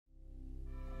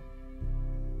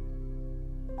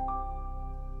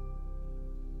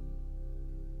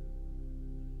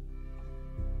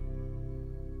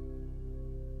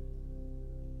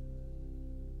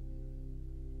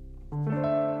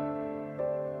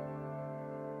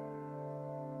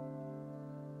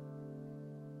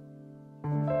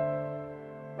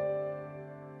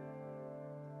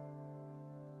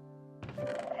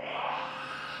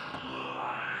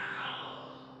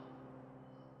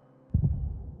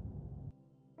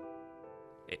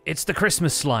it's the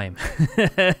Christmas slime.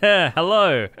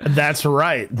 Hello. That's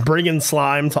right. Bringing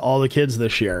slime to all the kids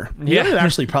this year. Yeah. They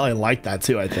actually probably like that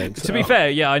too, I think. So. To be fair,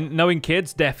 yeah, knowing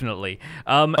kids, definitely.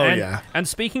 Yeah. And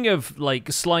speaking of,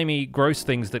 like, slimy, gross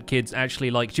things that kids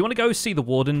actually like, do you want to go see the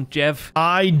warden, Jev?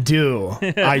 I do.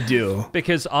 I do.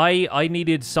 Because I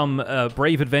needed some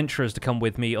brave adventurers to come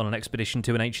with me on an expedition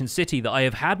to an ancient city that I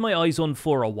have had my eyes on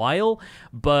for a while,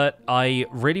 but I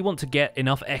really want to get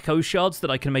enough echo shards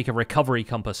that I can make a recovery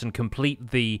compass and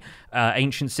complete the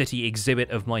ancient city exhibit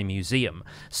of my museum.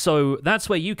 So that's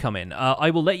where you come in. I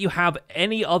will let you have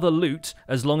any other loot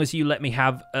as long as you let me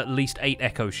have at least 8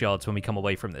 echo shards when we come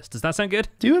away from this. Does that sound good?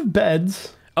 Do you have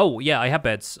beds? Oh, yeah, I have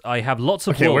beds. I have lots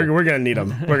of Okay, wool. we're going to need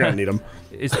them. We're going to need them.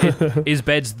 Is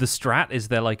beds the strat? Is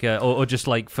there like a... Or just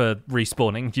like for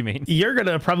respawning, do you mean? You're going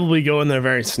to probably go in there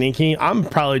very sneaky. I'm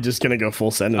probably just going to go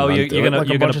full send and run through it like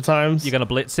a bunch of times. You're going to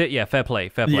blitz it? Yeah, fair play,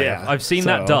 fair play. Yeah, I've seen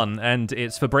that done, and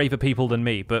it's for braver people than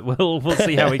me, but we'll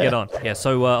see how we get on. Yeah,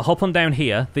 so hop on down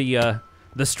here.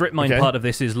 The strip mine part of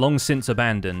this is long since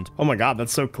abandoned. Oh my god,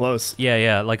 that's so close.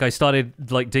 Yeah. Like, I started,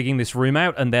 like, digging this room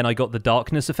out, and then I got the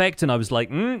darkness effect, and I was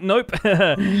like, nope.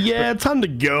 Yeah, time to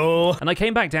go. And I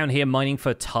came back down here mining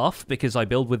for tuff, because I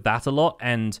build with that a lot,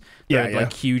 and there are,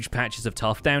 like, huge patches of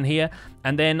tuff down here.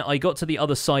 And then I got to the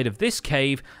other side of this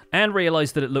cave and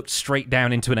realized that it looked straight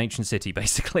down into an ancient city,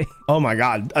 basically. Oh my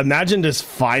god, imagine just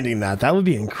finding that. That would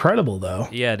be incredible, though.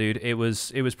 Yeah, dude, it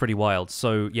was pretty wild.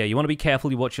 So, yeah, you want to be careful,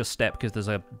 you watch your step, because there's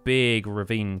a big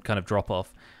ravine kind of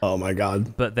drop-off. Oh my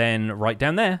god. But then right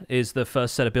down there is the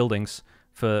first set of buildings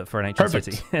for an ancient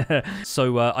city.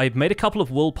 So I've made a couple of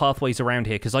wool pathways around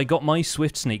here, because I got my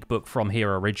Swift Sneak book from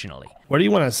here originally. Where do you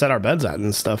want to set our beds at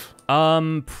and stuff?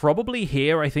 Probably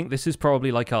here. I think this is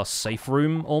probably like our safe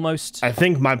room, almost. I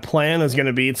think my plan is going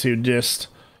to be to just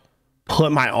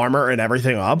put my armor and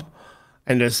everything up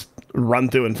and just run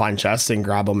through and find chests and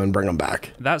grab them and bring them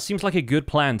back. That seems like a good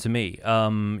plan to me.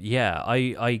 Yeah,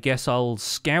 I guess I'll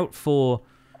scout for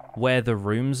where the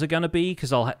rooms are gonna be,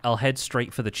 because I'll head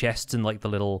straight for the chests and like the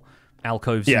little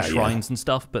alcoves and shrines and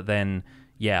stuff, but then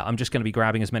yeah, I'm just gonna be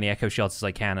grabbing as many echo shards as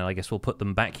I can, and I guess we'll put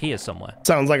them back here somewhere.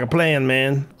 Sounds like a plan,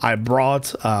 man. I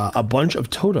brought a bunch of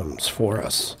totems for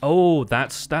us. Oh,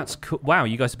 that's cool. Wow,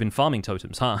 you guys have been farming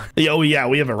totems, huh? Oh yeah,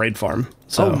 we have a raid farm.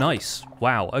 So. Oh, nice.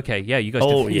 Wow. Okay. Yeah, you guys.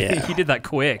 You did that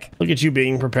quick. Look at you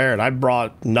being prepared. I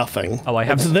brought nothing. Oh, I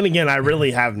have. But then again, I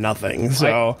really have nothing.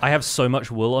 So I have so much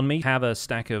wool on me. Have a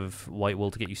stack of white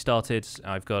wool to get you started.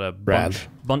 I've got a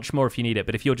bunch more if you need it.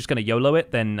 But if you're just gonna YOLO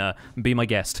it, then be my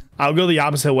guest. I'll go the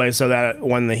opposite way so that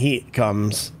when the heat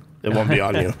comes, it won't be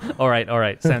on you. All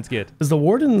right. Sounds good. Because the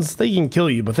wardens, they can kill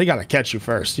you, but they gotta catch you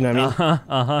first. You know what I mean?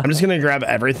 I'm just gonna grab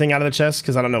everything out of the chest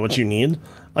because I don't know what you need.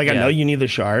 Like I know you need the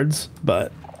shards,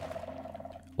 but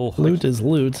loot is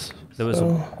loot. There was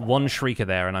one shrieker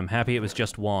there, and I'm happy it was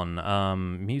just one.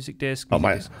 Music disc,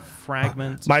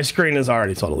 fragment. My screen is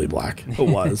already totally black. It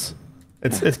was.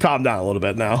 It's calmed down a little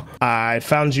bit now. I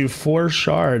found you 4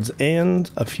 shards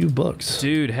and a few books.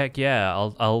 Dude, heck yeah.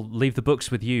 I'll leave the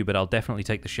books with you, but I'll definitely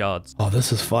take the shards. Oh,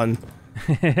 this is fun.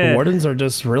 The wardens are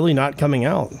just really not coming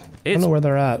out. I don't know where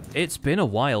they're at. It's been a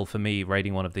while for me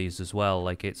raiding one of these as well.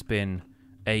 Like, it's been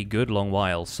a good long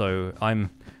while, so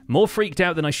I'm more freaked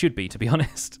out than I should be, to be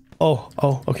honest.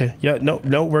 Oh, okay. Yeah,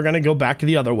 no, we're gonna go back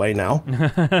the other way now.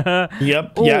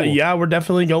 Yep, yeah, we're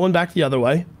definitely going back the other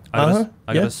way. I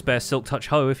got a spare silk touch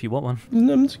hoe if you want one.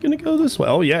 I'm just gonna go this way.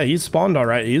 Oh yeah, he's spawned all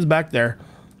right. He's back there.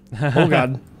 Oh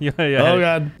god. Yeah. Oh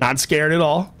god. Not scared at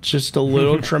all. Just a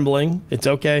little trembling. It's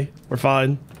okay. We're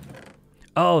fine.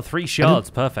 Oh, 3 shards.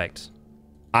 Perfect.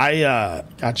 I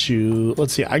got you.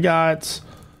 Let's see. I got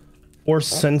 4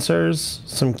 sensors,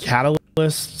 some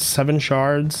catalysts, 7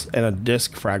 shards, and a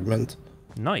disc fragment.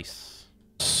 Nice.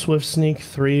 Swift Sneak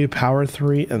 3, Power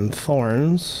 3, and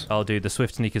Thorns. Oh, dude, the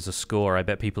Swift Sneak is a score. I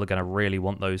bet people are going to really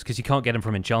want those, because you can't get them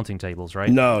from enchanting tables, right?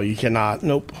 No, you cannot.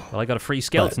 Nope. Well, I got a free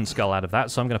skeleton skull out of that,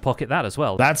 so I'm going to pocket that as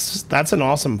well. That's an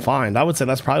awesome find. I would say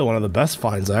that's probably one of the best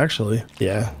finds, actually.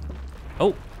 Yeah.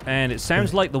 Oh, and it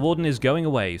sounds like the warden is going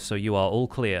away, so you are all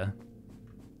clear.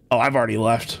 Oh, I've already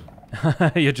left.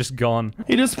 You're just gone.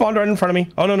 He just spawned right in front of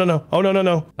me. Oh, no. Oh,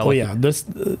 no. Oh, yeah.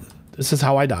 This is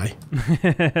how I die.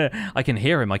 I can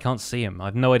hear him. I can't see him. I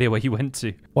have no idea where he went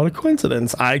to. What a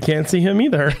coincidence. I can't see him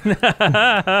either.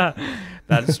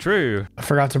 That's true. I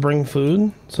forgot to bring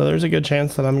food, so there's a good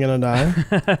chance that I'm going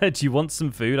to die. Do you want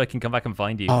some food? I can come back and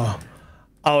find you.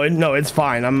 Oh, no, it's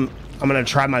fine. I'm gonna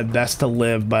try my best to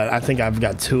live, but I think I've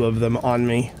got 2 of them on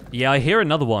me. Yeah, I hear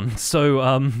another one,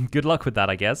 so good luck with that,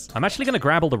 I guess. I'm actually gonna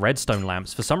grab all the redstone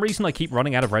lamps. For some reason, I keep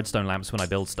running out of redstone lamps when I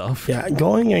build stuff. Yeah,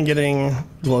 going and getting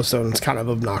glowstone is kind of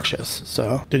obnoxious.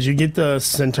 So, did you get the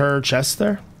center chest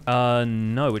there?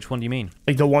 No, which one do you mean?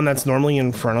 Like the one that's normally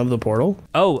in front of the portal?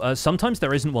 Oh, sometimes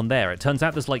there isn't one there. It turns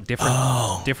out there's like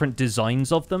different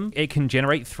designs of them. It can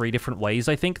generate 3 different ways,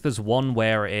 I think. There's one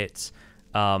where it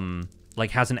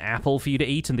like has an apple for you to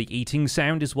eat, and the eating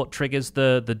sound is what triggers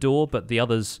the door, but the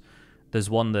others, there's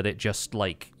one that it just,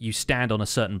 like, you stand on a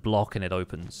certain block and it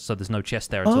opens, so there's no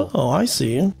chest there at all. Oh, I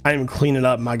see. I'm cleaning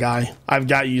up, my guy. I've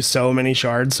got you so many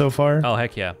shards so far. Oh,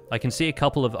 heck yeah. I can see a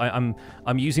couple of... I'm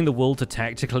using the wool to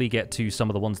tactically get to some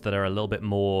of the ones that are a little bit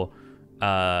more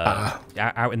out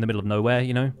in the middle of nowhere,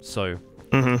 you know? So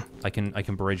I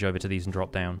can bridge over to these and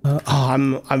drop down.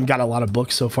 I've got a lot of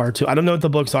books so far, too. I don't know what the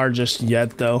books are just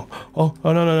yet, though. Oh,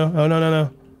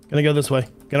 no. Gonna go this way.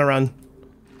 Gonna run.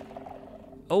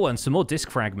 Oh, and some more disc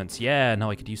fragments. Yeah, no,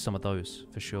 I could use some of those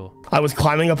for sure. I was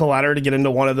climbing up a ladder to get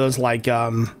into one of those like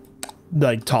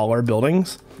taller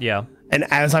buildings. Yeah. And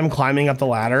as I'm climbing up the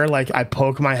ladder, like I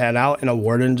poke my head out and a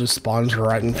warden just spawns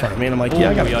right in front of me, and I'm like,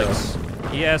 yeah, I gotta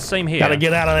go. Yeah, same here. Gotta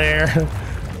get out of there.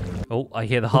 Oh, I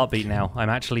hear the heartbeat now. I'm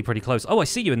actually pretty close. Oh, I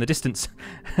see you in the distance.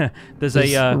 There's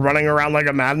a running around like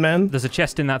a madman. There's a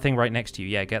chest in that thing right next to you.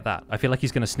 Yeah, get that. I feel like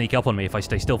he's gonna sneak up on me if I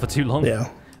stay still for too long. Yeah.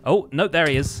 Oh, no, there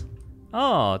he is.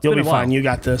 Oh, You'll be fine. You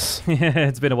got this.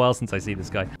 It's been a while since I see this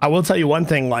guy. I will tell you one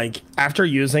thing, like after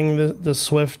using the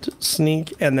swift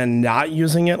sneak and then not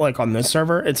using it, like on this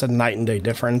server, it's a night and day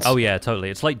difference. Oh yeah, totally.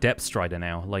 It's like Depth Strider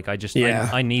now. Like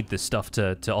I need this stuff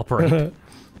to operate.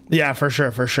 Yeah, for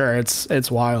sure.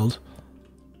 It's wild.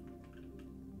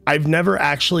 I've never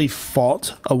actually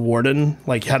fought a warden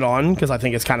like head on because I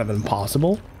think it's kind of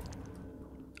impossible.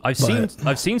 I've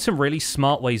seen some really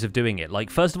smart ways of doing it.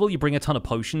 Like, first of all, you bring a ton of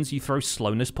potions, you throw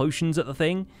slowness potions at the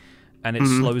thing, and it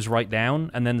slows right down,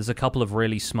 and then there's a couple of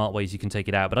really smart ways you can take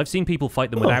it out. But I've seen people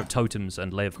fight them without totems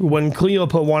and live. When Cleo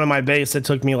put one on my base, it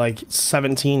took me like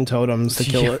 17 totems to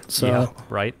kill it. So yeah,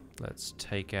 right. Let's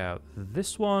take out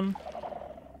this one.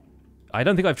 I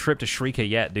don't think I've tripped a Shrieker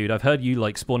yet, dude. I've heard you,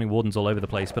 like, spawning wardens all over the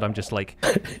place, but I'm just, like,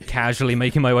 casually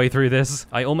making my way through this.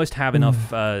 I almost have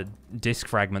enough disc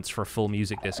fragments for a full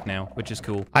music disc now, which is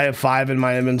cool. I have 5 in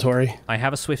my inventory. I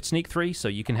have a Swift Sneak 3, so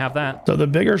you can have that. So the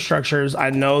bigger structures, I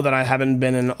know that I haven't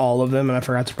been in all of them, and I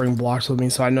forgot to bring blocks with me,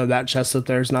 so I know that chest up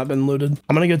there has not been looted.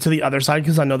 I'm going to go to the other side,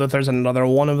 because I know that there's another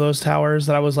one of those towers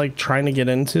that I was, like, trying to get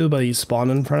into, but he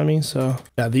spawned in front of me, so...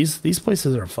 Yeah, these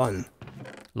places are fun.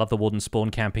 Love the warden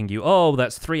spawn camping you. Oh,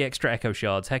 that's 3 extra echo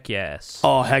shards. Heck yes.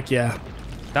 Oh, heck yeah.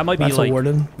 That might be like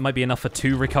might be enough for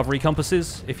 2 recovery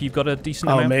compasses if you've got a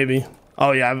decent amount. Oh, maybe.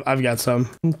 Oh yeah, I've got some.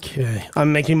 Okay,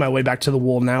 I'm making my way back to the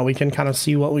wool now. We can kind of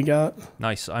see what we got.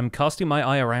 Nice. I'm casting my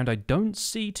eye around. I don't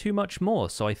see too much more,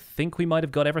 so I think we might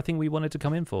have got everything we wanted to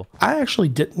come in for. I actually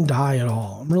didn't die at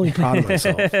all. I'm really proud of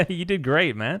myself. You did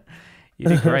great, man. You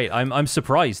did great. I'm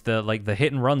surprised that like the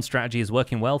hit and run strategy is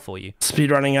working well for you.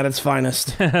 Speedrunning at its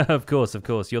finest. Of course.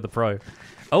 You're the pro.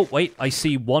 Oh, wait, I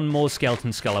see one more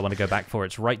skeleton skull I want to go back for.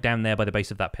 It's right down there by the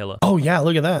base of that pillar. Oh, yeah,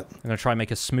 look at that. I'm going to try and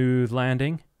make a smooth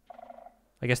landing.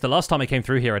 I guess the last time I came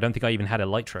through here, I don't think I even had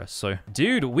elytra, so...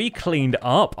 Dude, we cleaned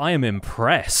up. I am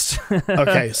impressed.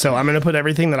 Okay, so I'm going to put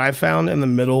everything that I found in the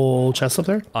middle chest up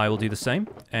there. I will do the same,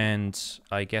 and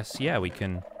I guess, yeah, we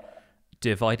can...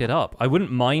 divide it up. I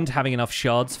wouldn't mind having enough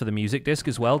shards for the music disc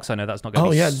as well, because I know that's not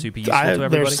going to be super useful to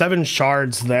everybody. There's 7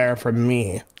 shards there for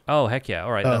me. Oh, heck yeah.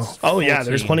 All right, that's 14. Yeah,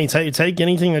 there's plenty. Take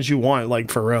anything that you want,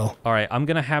 like, for real. All right, I'm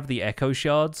going to have the echo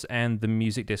shards and the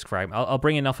music disc fragment. I'll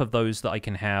bring enough of those that I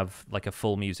can have, like, a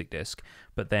full music disc.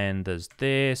 But then there's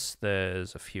this,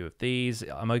 there's a few of these.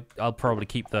 I'll probably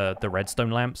keep the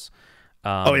redstone lamps.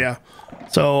 Oh, yeah.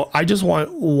 So I just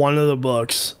want one of the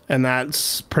books, and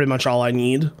that's pretty much all I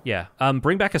need. Yeah.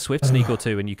 Bring back a Swift Sneak or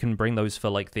 2, and you can bring those for,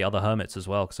 like, the other hermits as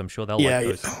well, because I'm sure they'll like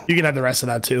those. Yeah, you can have the rest of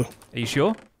that, too. Are you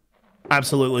sure?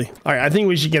 Absolutely. All right, I think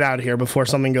we should get out of here before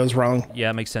something goes wrong.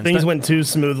 Yeah, makes sense. Things went too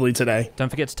smoothly today. Don't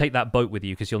forget to take that boat with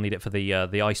you, because you'll need it for the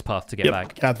ice path to get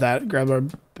back. Got that. Grab our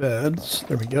beds.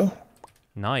 There we go.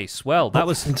 Nice. Well, that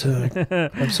was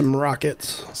grab some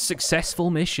rockets. Successful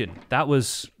mission. That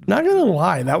was not gonna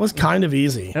lie, that was kind of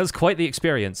easy. That was quite the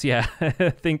experience. Yeah, I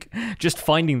think just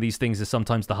finding these things is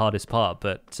sometimes the hardest part.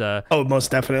 But oh, most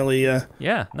definitely.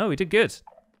 Yeah. No, we did good.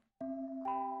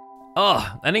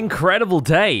 Oh, an incredible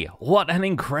day. What an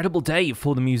incredible day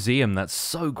for the museum. That's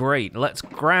so great. Let's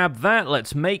grab that.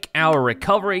 Let's make our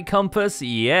recovery compass.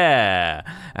 Yeah.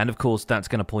 And of course, that's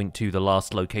going to point to the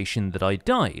last location that I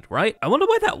died, right? I wonder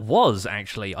where that was,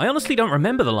 actually. I honestly don't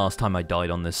remember the last time I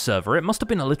died on this server. It must have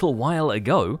been a little while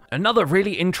ago. Another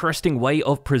really interesting way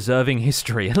of preserving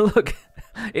history. And look,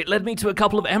 it led me to a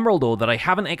couple of emerald ore that I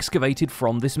haven't excavated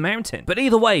from this mountain. But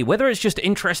either way, whether it's just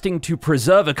interesting to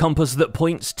preserve a compass that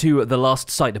points to the last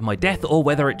site of my death, or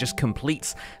whether it just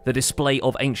completes the display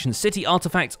of ancient city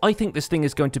artifacts, I think this thing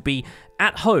is going to be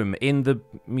at home in the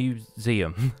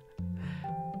museum.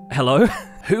 Hello?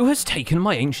 Who has taken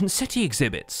my ancient city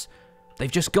exhibits?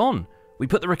 They've just gone. We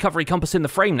put the recovery compass in the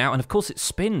frame now, and of course it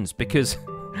spins because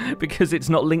it's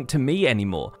not linked to me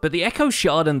anymore. But the echo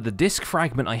shard and the disc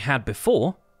fragment I had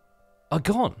before are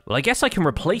gone. Well, I guess I can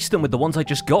replace them with the ones I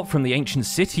just got from the ancient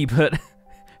city, but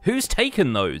who's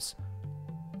taken those?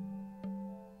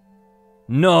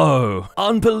 No!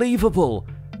 Unbelievable!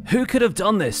 Who could have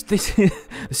done this? This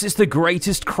is the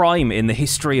greatest crime in the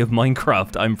history of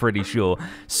Minecraft, I'm pretty sure.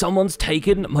 Someone's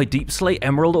taken my deep slate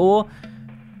emerald ore.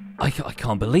 I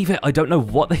can't believe it. I don't know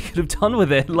what they could have done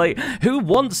with it. Like, who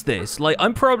wants this? Like,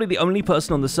 I'm probably the only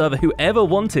person on the server who ever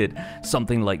wanted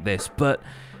something like this, but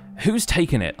who's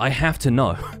taken it? I have to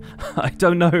know. I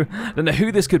don't know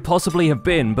who this could possibly have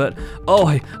been, but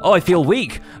I feel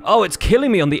weak. Oh, it's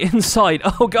killing me on the inside.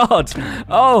 Oh god.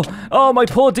 Oh, my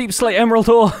poor deep slate emerald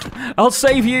ore. I'll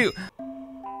save you.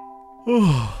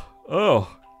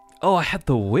 Oh, I had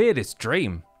the weirdest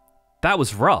dream. That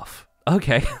was rough.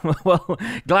 Okay, well,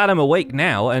 glad I'm awake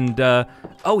now, and,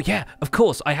 oh yeah, of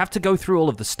course, I have to go through all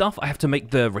of the stuff. I have to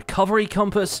make the recovery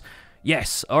compass.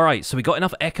 Yes, alright, so we got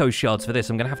enough echo shards for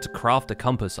this. I'm gonna have to craft a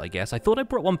compass, I guess. I thought I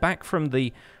brought one back from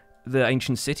the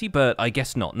ancient city, but I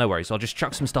guess not. No worries, I'll just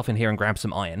chuck some stuff in here and grab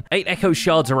some iron. 8 echo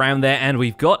shards around there, and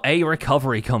we've got a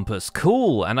recovery compass.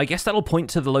 Cool, and I guess that'll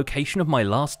point to the location of my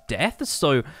last death,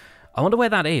 so I wonder where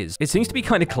that is. It seems to be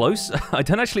kind of close. I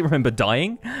don't actually remember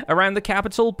dying around the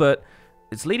capital, but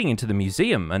it's leading into the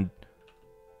museum, and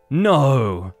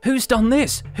no! Who's done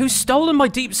this? Who's stolen my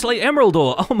deep slate emerald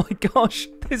ore? Oh my gosh,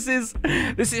 this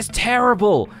is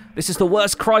terrible. This is the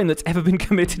worst crime that's ever been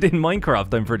committed in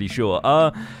Minecraft, I'm pretty sure.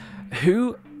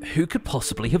 Who could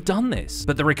possibly have done this?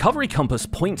 But the recovery compass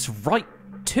points right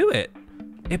to it.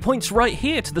 It points right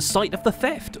here to the site of the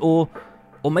theft, or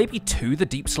maybe to the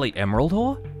deep slate emerald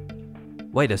ore?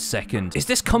 Wait a second, is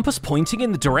this compass pointing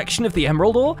in the direction of the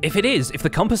emerald ore? If it is, if the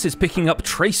compass is picking up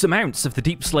trace amounts of the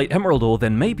deep slate emerald ore,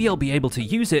 then maybe I'll be able to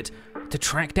use it to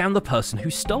track down the person who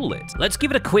stole it. Let's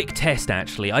give it a quick test,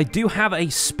 actually. I do have a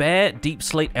spare deep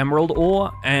slate emerald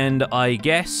ore, and I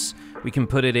guess we can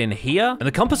put it in here. And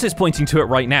the compass is pointing to it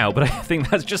right now, but I think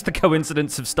that's just a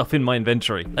coincidence of stuff in my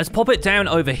inventory. Let's pop it down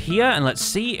over here, and let's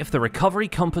see if the recovery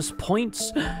compass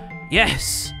points.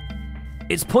 Yes!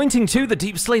 It's pointing to the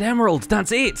deep slate emerald,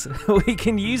 that's it. We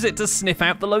can use it to sniff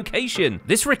out the location.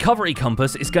 This recovery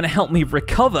compass is gonna help me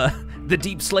recover the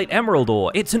deep slate emerald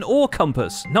ore. It's an ore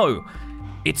compass. No,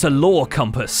 it's a lore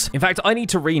compass. In fact, I need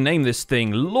to rename this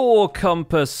thing lore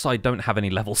compass. I don't have any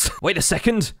levels. Wait a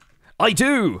second, I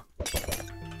do.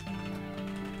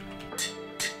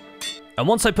 And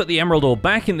once I put the emerald ore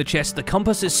back in the chest, the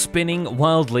compass is spinning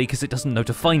wildly because it doesn't know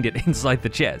to find it inside the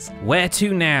chest. Where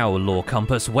to now, lore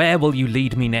compass? Where will you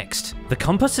lead me next? The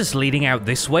compass is leading out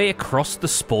this way across the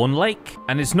spawn lake,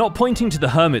 and it's not pointing to the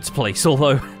hermit's place,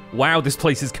 although wow, this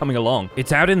place is coming along.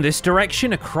 It's out in this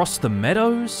direction across the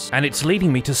meadows, and it's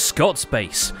leading me to Scott's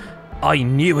base. I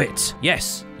knew it.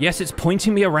 Yes, it's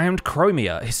pointing me around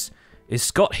Chromia. Is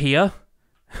Scott here?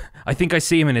 I think I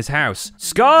see him in his house.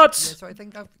 Scott! Yeah, so I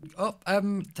think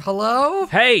hello?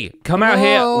 Hey, come out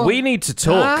here. We need to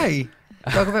talk. Hi.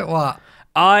 Talk about what?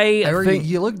 I think...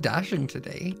 You look dashing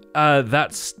today.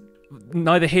 That's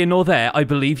neither here nor there. I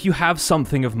believe you have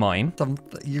something of mine.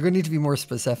 You're going to need to be more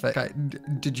specific.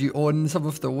 Did you own some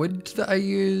of the wood that I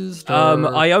used?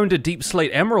 Or... I owned a deep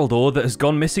slate emerald ore that has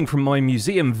gone missing from my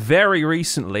museum very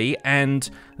recently, and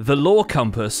the lore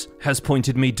compass has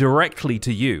pointed me directly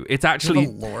to you. It's actually...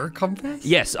 You have a lore compass?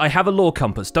 Yes, I have a lore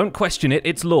compass. Don't question it,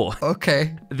 it's lore.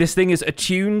 Okay. This thing is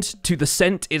attuned to the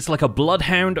scent. It's like a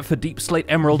bloodhound for deep slate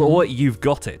emerald ore. You've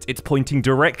got it. It's pointing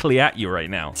directly at you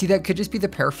right now. See, that could just be the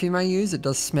perfume I use. It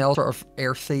does smell sort of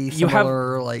earthy,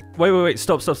 similar, like... Wait,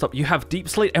 stop. You have deep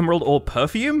slate emerald ore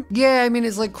perfume? Yeah, I mean,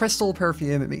 it's like crystal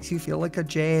perfume. It makes you feel like a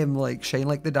gem, like shine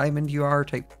like the diamond you are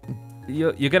type.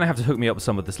 You're gonna have to hook me up with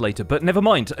some of this later, but never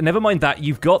mind. Never mind that.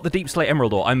 You've got the Deep Slate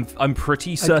Emerald ore. I'm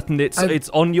pretty certain it's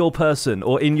on your person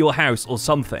or in your house or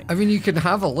something. I mean, you can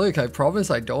have a look. I promise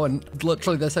I don't.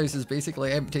 Literally, this house is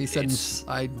basically empty since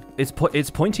It's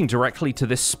pointing directly to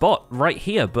this spot right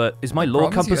here. But is my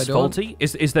lore compass faulty?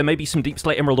 Is there maybe some Deep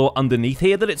Slate Emerald ore underneath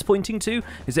here that it's pointing to?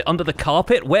 Is it under the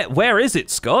carpet? Where is it,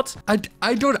 Scott?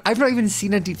 I've not even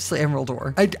seen a Deep Slate Emerald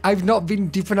ore. I've not been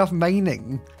deep enough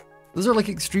mining. Those are like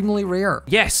extremely rare.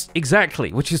 Yes,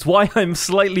 exactly. Which is why I'm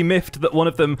slightly miffed that one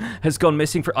of them has gone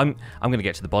missing. I'm going to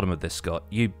get to the bottom of this, Scott.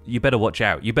 You better watch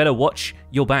out. You better watch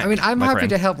your back. I mean, I'm happy friend.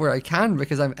 to help where I can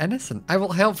because I'm innocent. I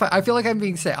will help. I feel like I'm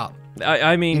being set up.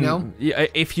 I mean, you know?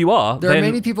 If you are, there are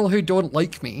many people who don't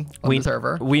like me on the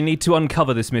server. We need to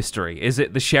uncover this mystery. Is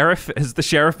it the sheriff? Has the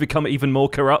sheriff become even more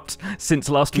corrupt since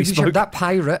last we spoke? That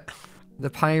pirate. The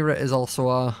pirate is also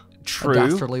a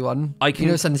dastardly one.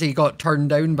 Since he got turned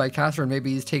down by Catherine,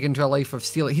 maybe he's taken to a life of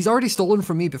stealing. He's already stolen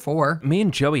from me before. Me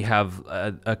and Joey have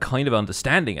a kind of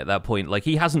understanding at that point. Like,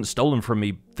 he hasn't stolen from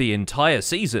me the entire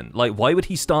season. Like, why would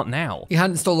he start now? He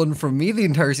hadn't stolen from me the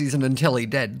entire season until he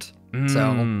did.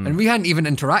 And we hadn't even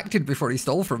interacted before he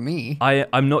stole from me.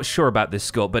 I'm not sure about this,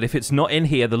 Scott, but if it's not in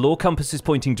here, the lore compass is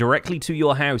pointing directly to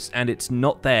your house and it's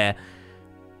not there,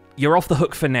 you're off the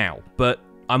hook for now, but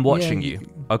I'm watching you,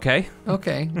 okay?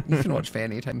 Okay, you can watch me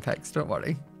anytime, Pex, don't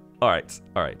worry. All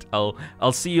right.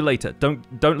 I'll see you later.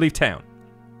 Don't leave town.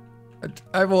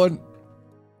 I won't.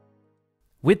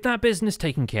 With that business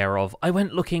taken care of, I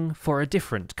went looking for a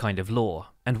different kind of lore,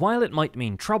 and while it might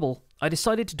mean trouble, I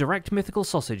decided to direct Mythical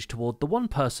Sausage toward the one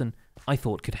person I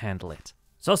thought could handle it.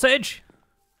 Sausage?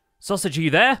 Sausage, are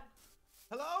you there?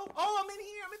 Hello? Oh, I'm in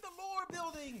here. I'm in the lore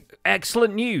building.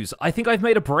 Excellent news. I think I've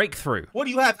made a breakthrough. What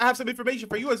do you have? I have some information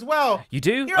for you as well. You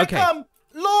do? Here okay. I come.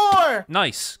 Lore!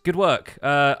 Nice. Good work.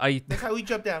 That's how we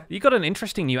jump down. You got an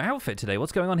interesting new outfit today.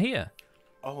 What's going on here?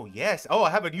 Oh, yes. Oh,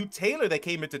 I have a new tailor that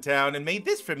came into town and made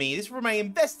this for me. This is for my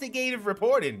investigative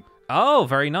reporting. Oh,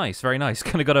 very nice, very nice.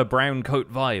 Kind of got a brown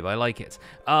coat vibe. I like it.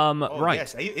 Right.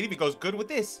 Yes, it even goes good with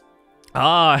this.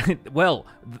 Well,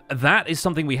 that is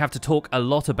something we have to talk a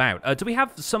lot about. Do we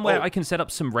have somewhere I can set up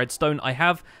some redstone? I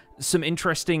have some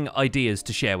interesting ideas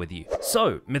to share with you.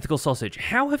 So, Mythical Sausage,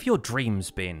 how have your dreams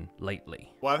been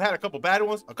lately? Well, I've had a couple bad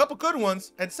ones, a couple good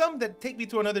ones, and some that take me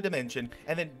to another dimension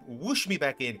and then whoosh me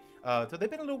back in. So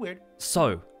they've been a little weird.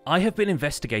 So, I have been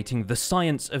investigating the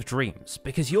science of dreams,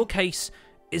 because your case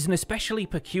is an especially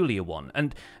peculiar one.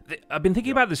 And I've been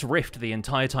thinking about this rift the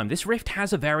entire time. This rift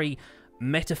has a very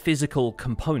metaphysical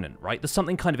component, right? There's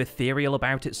something kind of ethereal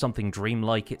about it, something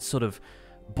dreamlike. It's sort of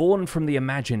born from the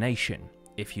imagination,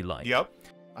 if you like. Yep,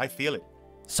 I feel it.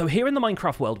 So here in the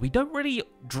Minecraft world, we don't really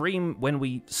dream when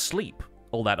we sleep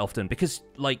all that often, because,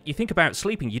 like, you think about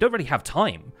sleeping, you don't really have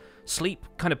time. Sleep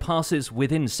kind of passes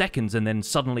within seconds, and then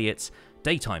suddenly it's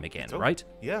daytime again, right?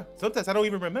 Yeah, sometimes I don't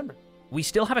even remember. We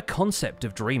still have a concept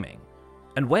of dreaming.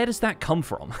 And where does that come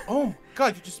from? Oh,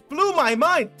 God, you just blew my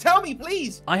mind. Tell me,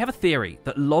 please. I have a theory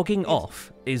that logging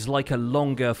off is like a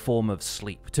longer form of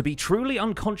sleep. To be truly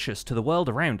unconscious to the world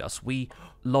around us, we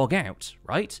log out,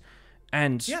 right?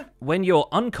 And when you're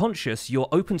unconscious, you're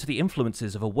open to the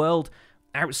influences of a world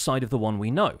outside of the one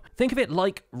we know. Think of it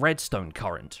like redstone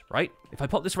current, right? If I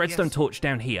pop this redstone torch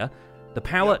down here, the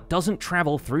power doesn't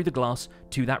travel through the glass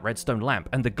to that redstone lamp,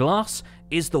 and the glass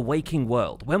is the waking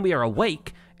world. When we are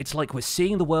awake, it's like we're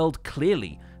seeing the world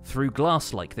clearly through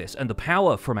glass like this, and the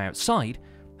power from outside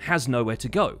has nowhere to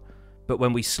go. But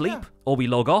when we sleep or we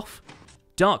log off,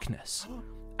 darkness.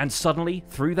 And suddenly,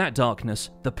 through that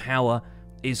darkness, the power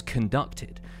is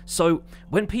conducted. So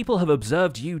when people have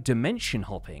observed you dimension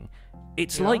hopping,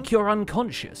 it's like you're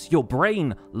unconscious. Your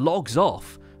brain logs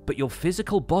off, but your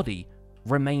physical body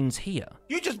remains here.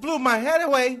 You just blew my head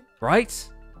away. Right?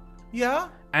 Yeah.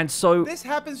 And so this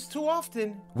happens too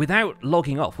often. Without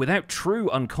logging off, without true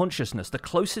unconsciousness, the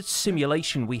closest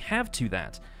simulation we have to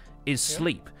that is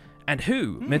sleep. And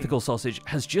Mythical Sausage,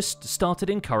 has just started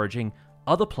encouraging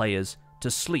other players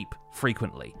to sleep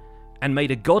frequently and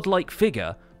made a godlike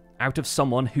figure out of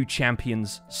someone who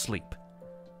champions sleep.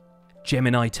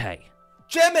 Gemini Tay.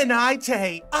 Gemini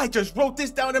Tay! I just wrote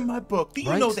this down in my book. Do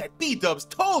you know that B-Dubs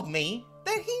told me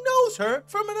that he knows her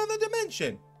from another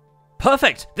dimension?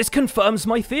 Perfect! This confirms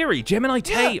my theory. Gemini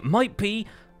Tay might be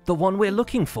the one we're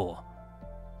looking for.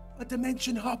 A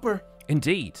dimension hopper.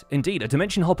 Indeed, indeed. A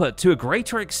dimension hopper to a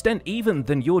greater extent even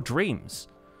than your dreams.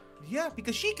 Yeah,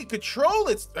 because she could control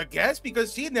it, I guess,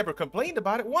 because she never complained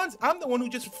about it once. I'm the one who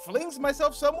just flings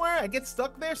myself somewhere. I get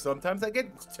stuck there. Sometimes I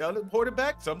get teleported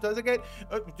back. Sometimes I get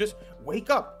just wake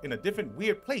up in a different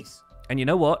weird place. And you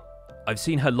know what? I've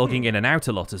seen her logging in and out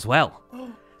a lot as well.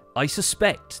 I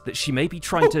suspect that she may be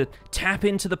trying to tap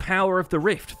into the power of the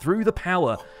rift through the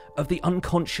power of the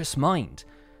unconscious mind.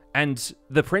 And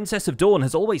the Princess of Dawn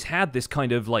has always had this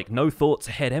kind of like no thoughts,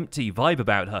 head empty vibe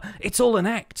about her. It's all an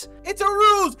act. It's a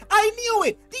ruse. I knew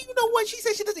it. Do you know what? She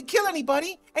said she doesn't kill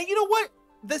anybody. And you know what?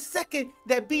 The second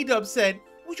that B-Dub said,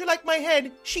 would you like my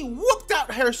head? She whooped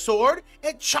out her sword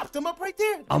and chopped him up right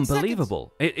there.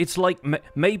 Unbelievable. It's like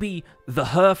maybe the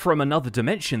her from another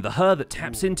dimension, the her that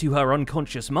taps into her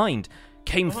unconscious mind,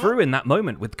 came through in that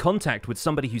moment with contact with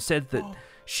somebody who said that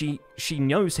she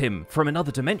knows him from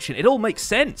another dimension. It all makes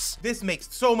sense. This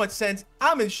makes so much sense.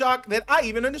 I'm in shock that I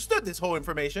even understood this whole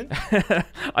information.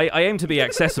 I aim to be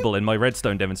accessible in my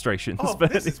redstone demonstrations. Oh,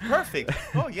 this is perfect.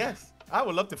 Oh, yes. I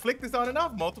would love to flick this on and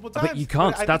off multiple times. But you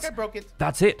can't. I think I broke it.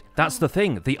 That's it. That's the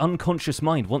thing. The unconscious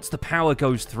mind, once the power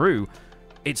goes through,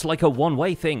 it's like a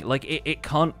one-way thing. Like it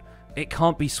can't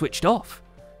be switched off.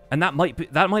 And that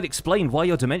might explain why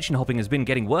your dimension hopping has been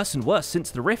getting worse and worse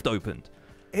since the rift opened.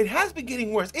 It has been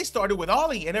getting worse. It started with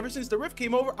Ollie, and ever since the rift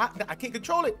came over, I can't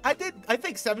control it. I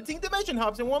think 17 dimension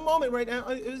hops in one moment right now.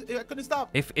 I couldn't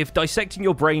stop. If dissecting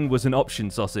your brain was an option,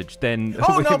 Sausage, then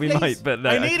we might. But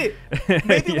I need it.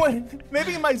 Maybe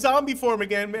maybe in my zombie form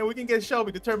again, man, we can get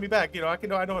Shelby to turn me back. You know, I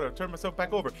know how to turn myself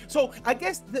back over. So I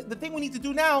guess the thing we need to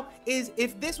do now is,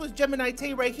 if this was Gemini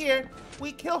Tay right here,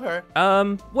 we kill her.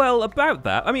 Well, about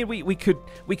that, I mean, we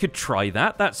could try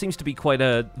that. That seems to be quite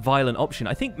a violent option.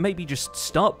 I think maybe just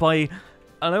start by,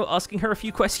 I don't know, asking her a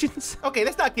few questions. Okay,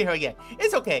 let's not kill her yet.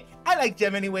 It's okay. I like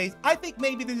Gem anyways. I think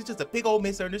maybe this is just a big old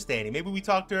misunderstanding. Maybe we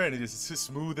talk to her and just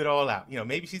smooth it all out. You know,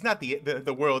 maybe she's not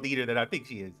the world eater that I think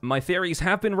she is. My theories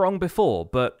have been wrong before,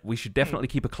 but we should definitely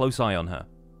keep a close eye on her.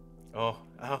 Oh,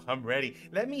 I'm ready.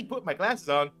 Let me put my glasses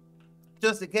on,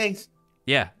 just in case.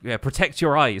 Yeah, protect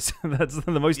your eyes. That's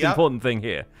the most important thing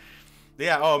here.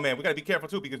 Yeah, oh man, we gotta be careful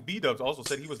too, because B-Dubs also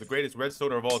said he was the greatest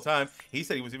redstoner of all time. He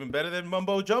said he was even better than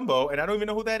Mumbo Jumbo, and I don't even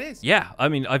know who that is. Yeah, I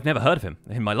mean, I've never heard of him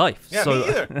in my life. Yeah, so, me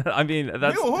either. I mean,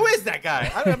 that's... Who is that guy?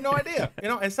 I have no idea. You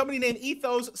know, and somebody named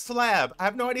Ethos Slab. I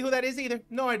have no idea who that is either.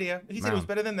 No idea. He said he was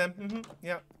better than them.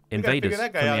 Yeah. Invaders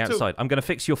from the outside. I'm going to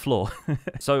fix your floor.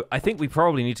 So I think we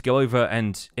probably need to go over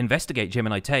and investigate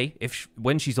Gemini Tay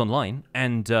when she's online,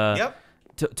 and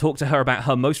talk to her about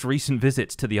her most recent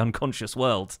visits to the unconscious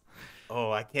world. Oh,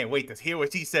 I can't wait to hear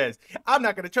what she says. I'm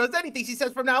not going to trust anything she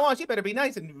says from now on. She better be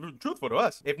nice and truthful to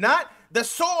us. If not, the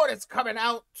sword is coming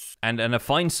out. And a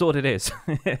fine sword it is.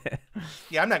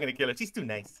 Yeah, I'm not going to kill her. She's too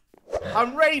nice.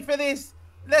 I'm ready for this.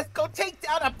 Let's go take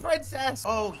down a princess.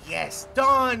 Oh, yes,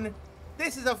 Dawn.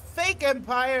 This is a fake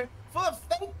empire full of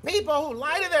fake people who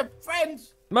lie to their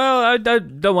friends. Well, I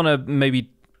don't want to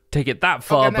maybe take it that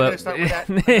far, but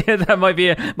that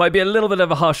might be a little bit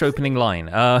of a harsh opening line.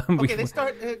 Okay, let's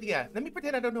start. Yeah, let me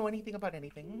pretend I don't know anything about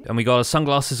anything. And we got our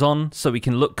sunglasses on so we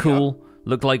can look cool,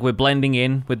 look like we're blending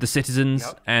in with the citizens,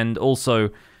 and also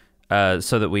so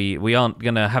that we aren't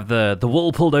gonna have the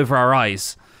wool pulled over our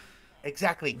eyes.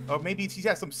 Exactly. Or maybe she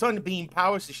has some sunbeam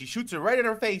power, so she shoots her right in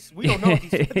her face. We don't know at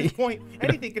this point.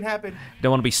 Anything can happen.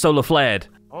 Don't want to be solar flared.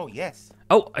 Oh, yes.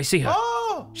 Oh, I see her.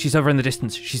 Oh! She's over in the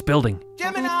distance. She's building.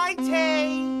 Gemini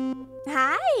Tay!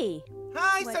 Hi!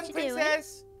 Hi, What Sun you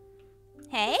Princess!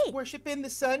 Hey! Worshiping the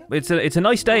sun? It's a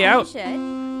nice day Yeah, out.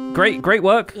 you should. Great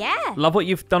work. Yeah. Love what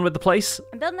you've done with the place.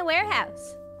 I'm building a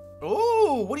warehouse.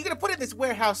 Ooh, what are you gonna put in this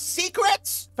warehouse?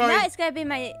 Secrets? Sorry. No, it's gonna be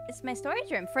my storage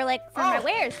room for my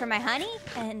wares, for my honey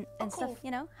and cool. stuff,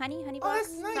 you know, honey Oh, blocks,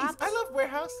 that's nice. stops. I love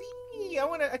warehouse.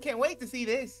 I can't wait to see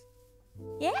this.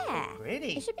 Yeah.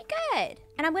 Pretty. It should be good.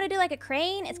 And I'm gonna do like a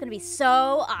crane. It's gonna be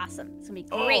so awesome. It's gonna be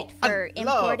great for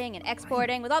importing and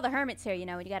exporting. With all the hermits here, you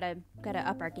know, we gotta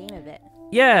up our game a bit.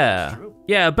 Yeah.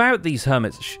 Yeah, about these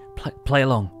hermits. Play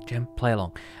along, Gem. Play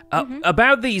along.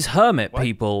 About these hermit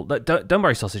people. Don't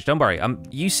worry, Sausage. Don't worry.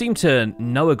 You seem to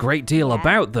know a great deal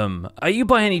about them. Are you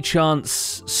by any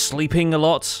chance sleeping a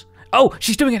lot? Oh,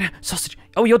 she's doing it now. Sausage.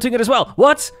 Oh, you're doing it as well.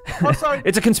 What? Oh, sorry.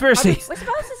 It's a conspiracy. We're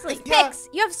supposed to sleep. Yeah. Pix,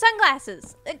 you have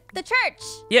sunglasses. The church.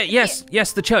 Yeah,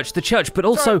 yes, the church, but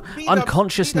also Sorry,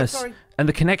 unconsciousness sorry. and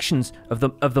the connections of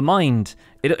the mind.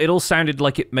 It all sounded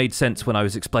like it made sense when I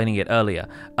was explaining it earlier.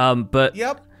 But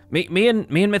Yep. me and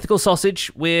Mythical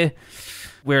Sausage, we're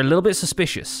a little bit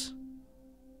suspicious.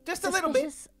 Just a little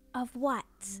bit. Suspicious of what?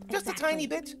 Just a tiny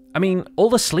bit. I mean, all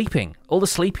the sleeping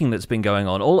that's been going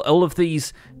on, all of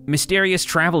these mysterious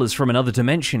travelers from another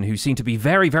dimension who seem to be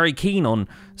very, very keen on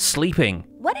sleeping.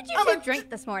 What did you two drink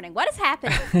this morning? What is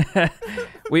happening?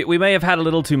 We may have had a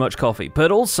little too much coffee,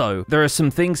 but also there are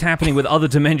some things happening with other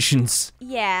dimensions.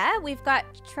 Yeah, we've got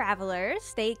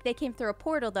travelers. They came through a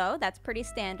portal though. That's pretty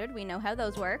standard. We know how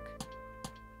those work.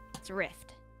 It's a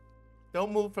rift.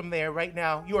 Don't move from there right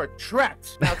now. You are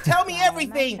trapped. Now tell me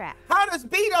everything. How does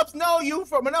Beat-Ups know you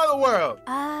from another world?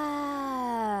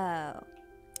 Oh.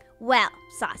 Well,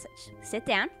 Sausage, sit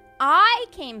down. I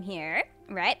came here,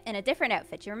 right, in a different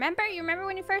outfit. You remember? You remember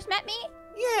when you first met me?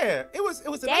 Yeah, it was a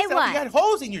nice outfit. You had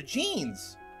holes in your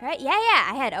jeans. Right? Yeah.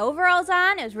 I had overalls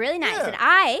on. It was really nice. Yeah. And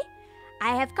I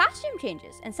have costume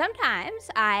changes, and sometimes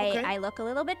I look a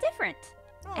little bit different.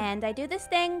 Oh. And I do this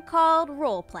thing called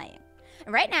role playing.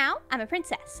 And right now, I'm a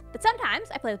princess, but sometimes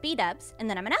I play with B-dubs, and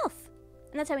then I'm an elf.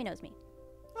 And that's how he knows me.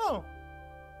 Oh.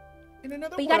 In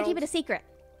another world. But you gotta keep it a secret.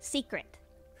 Secret.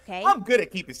 Okay? I'm good at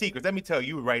keeping secrets, let me tell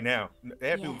you right now.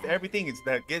 Everything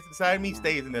that gets inside me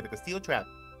stays in there like a steel trap.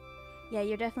 Yeah,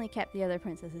 you definitely kept the other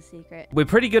princess's secret. We're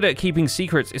pretty good at keeping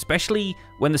secrets, especially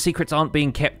when the secrets aren't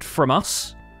being kept from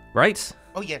us, right?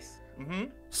 Oh, yes. Mm-hmm.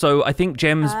 So I think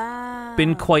Gem's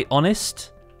been quite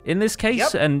honest in this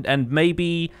case, and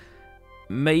maybe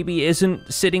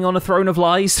isn't sitting on a throne of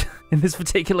lies in this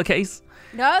particular case.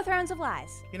 No thrones of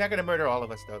lies. You're not gonna murder all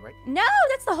of us, though, right? No,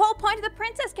 that's the whole point of the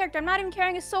princess character. I'm not even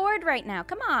carrying a sword right now.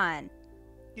 Come on.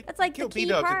 That's like the key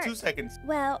part. Kill B-Dubs in 2 seconds.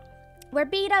 Well, where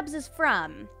B-Dubs is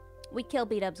from, we kill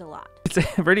B-Dubs a lot.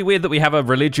 It's really weird that we have a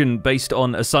religion based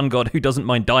on a sun god who doesn't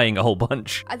mind dying a whole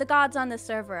bunch. The gods on this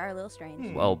server are a little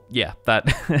strange. Well, yeah,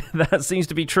 that seems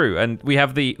to be true, and we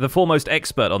have the foremost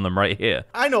expert on them right here.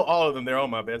 I know all of them. They're all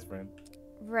my best friend.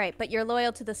 Right, but you're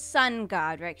loyal to the sun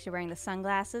god, right? Because you're wearing the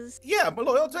sunglasses. Yeah, but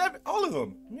loyal to all of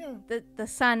them. Yeah. The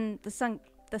sun.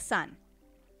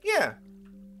 Yeah.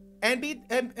 And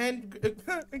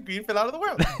Green fell out of the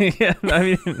world. Yeah, I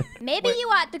mean... Maybe you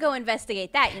ought to go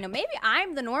investigate that. You know, maybe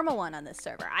I'm the normal one on this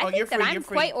server. I think that I'm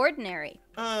quite ordinary.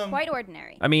 Quite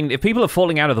ordinary. I mean, if people are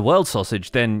falling out of the world,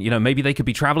 Sausage, then, you know, maybe they could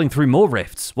be traveling through more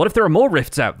rifts. What if there are more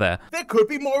rifts out there? There could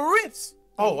be more rifts.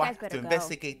 Oh, I have to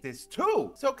investigate this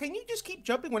too. So can you just keep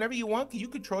jumping whenever you want? Can you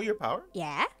control your power?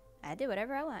 Yeah, I do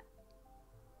whatever I want.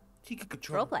 She can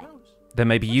control roleplay. Then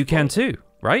maybe you can too,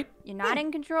 right? You're not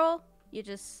in control. You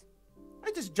just... I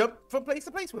just jump from place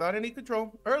to place without any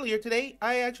control. Earlier today,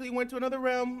 I actually went to another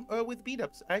realm with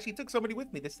beat-ups. I actually took somebody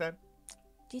with me this time.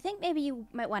 Do you think maybe you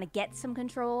might want to get some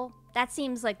control? That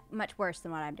seems like much worse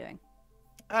than what I'm doing.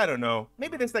 I don't know.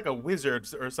 Maybe there's like a wizard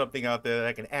or something out there that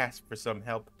I can ask for some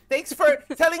help. Thanks for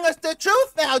telling us the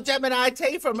truth now, Gemini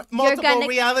Tay from multiple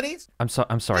realities. I'm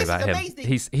sorry about him.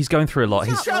 He's going through a lot.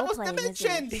 He's travels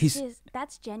dimensions.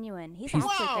 That's genuine. He's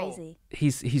actually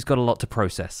crazy. He's got a lot to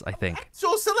process, I think.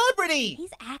 Actual celebrity.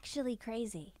 He's actually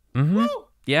crazy. Mm-hmm.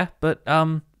 Yeah, but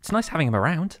it's nice having him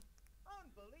around.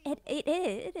 It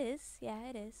is. Yeah,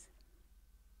 it is.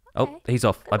 Okay. Oh, he's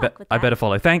off. I better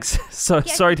follow. Thanks.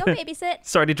 Sorry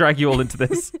to drag you all into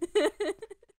this.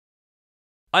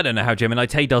 I don't know how Gemini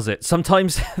Tay does it.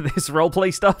 Sometimes this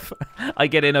roleplay stuff, I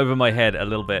get in over my head a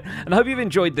little bit. And I hope you've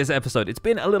enjoyed this episode. It's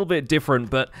been a little bit different,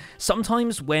 but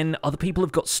sometimes when other people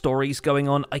have got stories going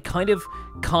on, I kind of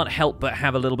can't help but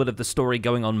have a little bit of the story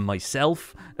going on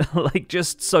myself. Like,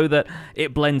 just so that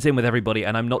it blends in with everybody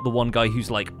and I'm not the one guy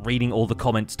who's, like, reading all the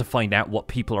comments to find out what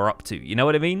people are up to. You know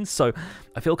what I mean? So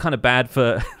I feel kind of bad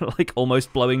for, like,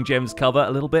 almost blowing Gem's cover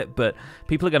a little bit, but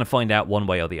people are going to find out one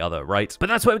way or the other, right? But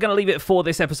that's where we're going to leave it for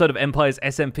this episode of Empire's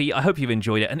SMP. I hope you've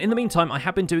enjoyed it, and in the meantime, I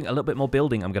have been doing a little bit more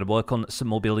building. I'm going to work on some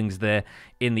more buildings there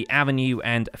in the Avenue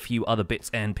and a few other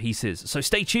bits and pieces. So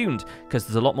stay tuned, because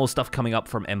there's a lot more stuff coming up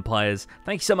from Empires.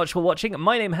 Thank you so much for watching.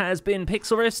 My name has been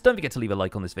Pixlriffs. Don't forget to leave a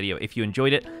like on this video if you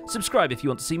enjoyed it. Subscribe if you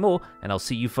want to see more, and I'll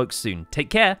see you folks soon. Take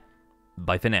care.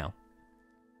 Bye for now.